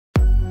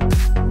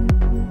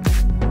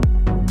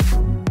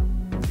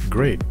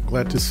Great,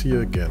 glad to see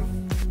you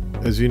again.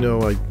 As you know,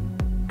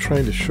 I'm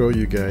trying to show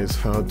you guys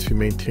how to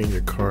maintain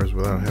your cars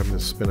without having to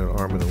spend an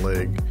arm and a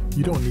leg.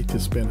 You don't need to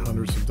spend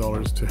hundreds of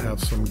dollars to have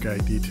some guy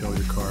detail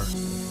your car.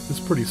 It's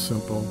pretty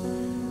simple.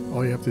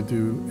 All you have to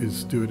do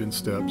is do it in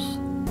steps.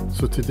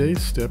 So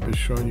today's step is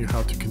showing you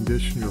how to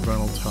condition your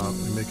vinyl top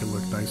and make it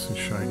look nice and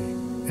shiny,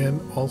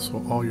 and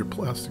also all your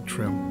plastic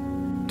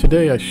trim.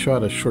 Today I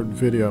shot a short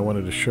video I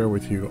wanted to share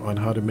with you on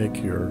how to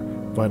make your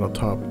vinyl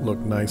top look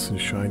nice and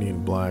shiny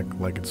and black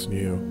like it's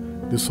new.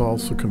 This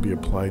also can be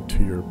applied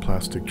to your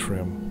plastic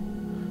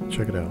trim.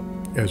 Check it out.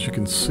 As you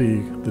can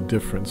see the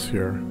difference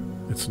here,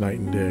 it's night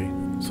and day.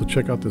 So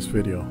check out this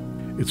video.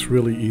 It's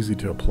really easy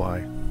to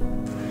apply.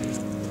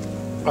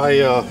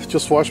 I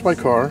just washed my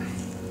car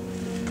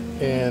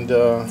and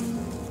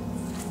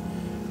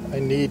I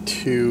need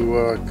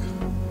to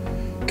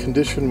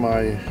condition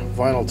my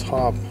vinyl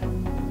top.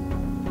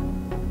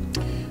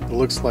 It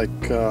looks like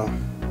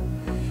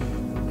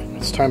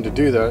it's time to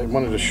do that. I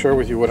wanted to share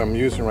with you what I'm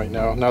using right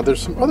now. Now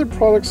there's some other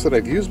products that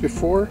I've used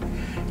before.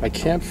 I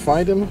can't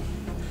find them,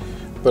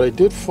 but I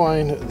did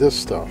find this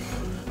stuff.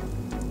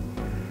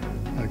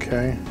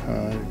 Okay,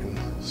 you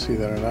can see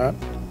that or not.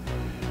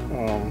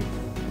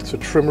 It's a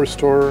trim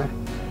restorer.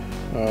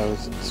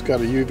 It's got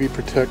a UV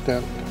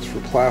protectant. It's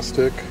for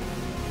plastic.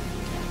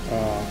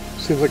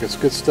 Seems like it's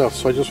good stuff.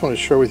 So I just want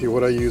to share with you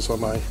what I use on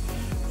my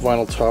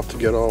vinyl top to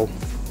get all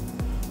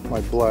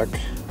my black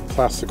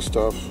plastic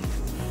stuff,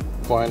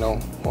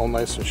 vinyl, all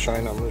nice and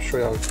shiny. I'm going to show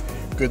you how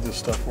good this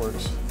stuff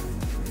works.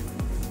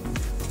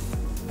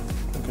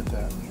 Look at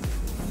that.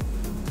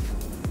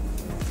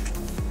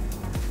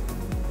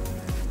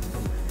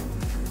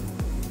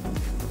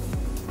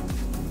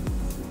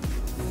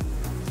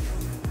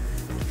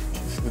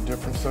 Can you see the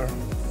difference there?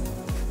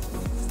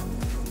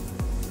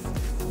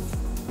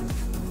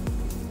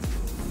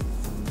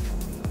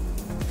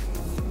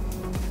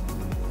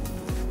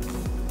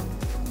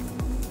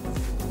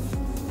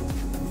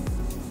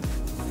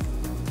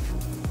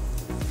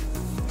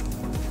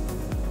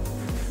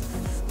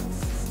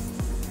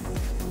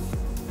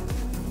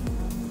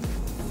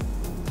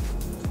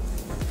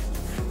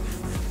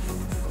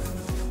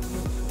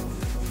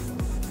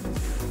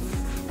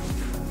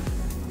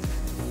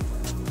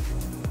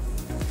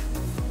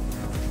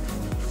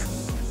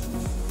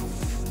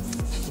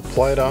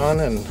 Apply it on,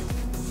 and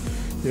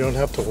you don't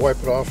have to wipe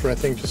it off or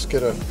anything, just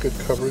get a good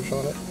coverage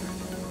on it,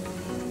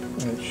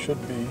 and it should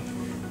be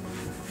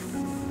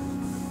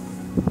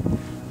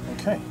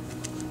okay.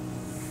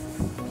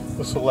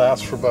 This will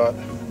last for about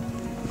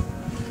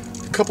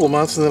a couple of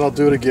months, and then I'll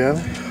do it again.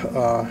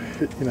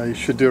 You know, you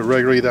should do it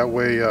regularly, that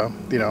way you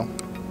know,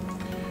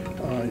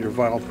 your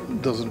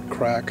vinyl doesn't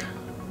crack.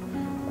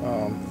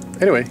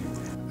 Anyway,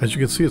 as you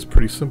can see, it's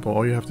pretty simple.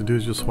 All you have to do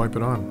is just wipe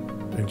it on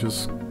and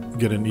just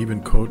get an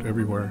even coat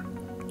everywhere.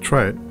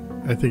 Try it.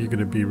 I think you're going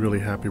to be really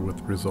happy with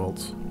the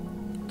results.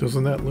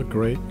 Doesn't that look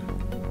great?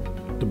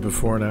 The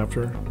before and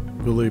after?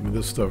 Believe me,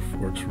 this stuff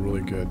works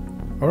really good.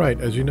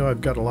 Alright, as you know,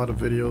 I've got a lot of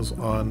videos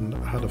on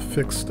how to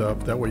fix stuff.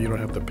 That way you don't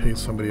have to pay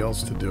somebody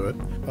else to do it.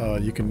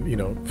 You can, you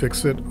know,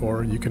 fix it,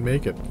 or you can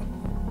make it.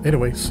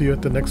 Anyway, see you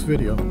at the next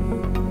video.